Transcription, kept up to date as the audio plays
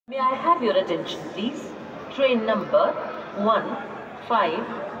May I have your attention, please? Train number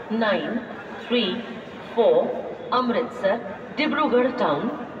 15934 Amritsar Dibrugarh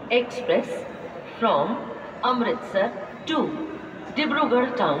Town Express from Amritsar to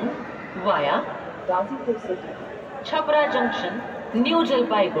Dibrugarh Town via Gazipur City, Chhapra Junction, New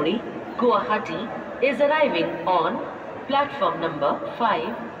Jalpaiguri, Guwahati is arriving on platform number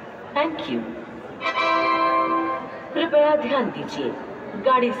 5. Thank you. कृपया ध्यान दीजिए,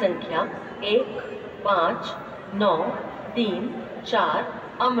 गाड़ी संख्या 1593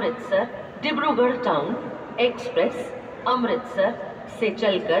 Amritsar Dibrugarh town express Amritsar से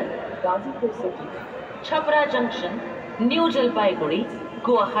चलकर Gazipur City, Chhapra junction, new Jalpaiguri,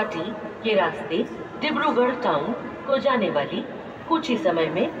 Guwahati के रास्ते Dibrugarh town को जाने वाली कुछ ही समय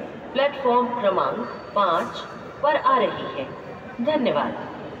में प्लेटफॉर्म क्रमांक 5 पर आ रही है। धन्यवाद।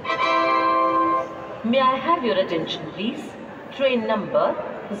 May I have your attention, please? Train number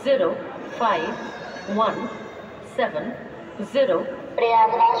 0517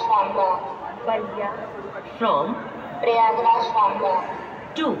 Prayagraj वांदा, Palya, from प्रयागराज वांदा,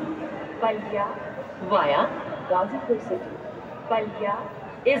 to Palya, via Gazipur City, Palya,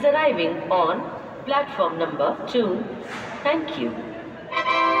 is arriving on platform number 2. Thank you.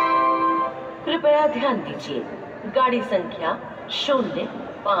 कृपया ध्यान दीजिए, गाड़ी संख्या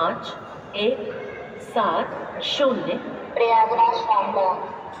 0517 प्रयागराज वांदा,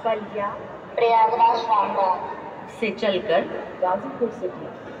 Palya, प्रयागराज वांदा, से चलकर Gazipur City,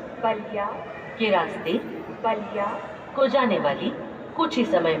 Palya, के रास्ते Palya, को जाने वाली कुछ ही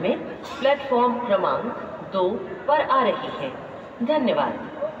समय में प्लेटफॉर्म क्रमांक 2 पर आ रही है। धन्यवाद।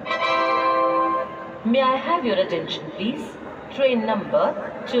 May I have your attention, please? Train number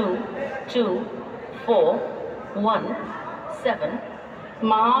 22417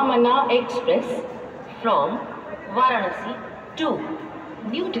 Mahamana Express from Varanassi to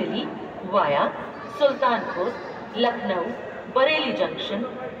New Delhi via Sultanpur, Lucknow, Bareilly Junction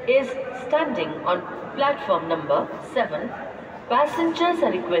is standing on platform number 7. Passengers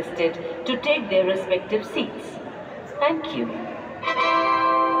are requested to take their respective seats. Thank you.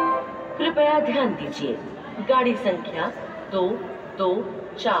 कृपया ध्यान दीजिए, गाड़ी संख्या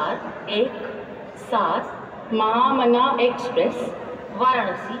 22417 महामना express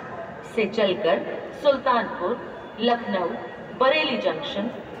Varanasi से चलकर Sultanpur, Lucknow, Bareilly junction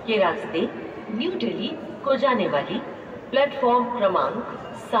के रास्ते new Delhi को जाने वाली प्लेटफॉर्म क्रमांक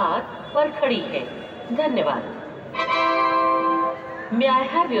 7 पर खड़ी है। धन्यवाद। May I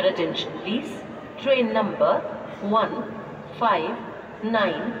have your attention, please? Train number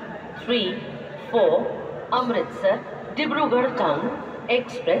 1594 Amritsar Dibrugarh Town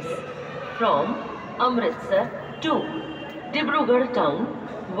Express from Amritsar to Dibrugarh Town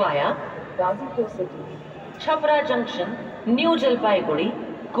via Gazipur City, Chhapra Junction, New Jalpaiguri,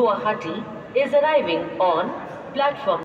 Guwahati is arriving on platform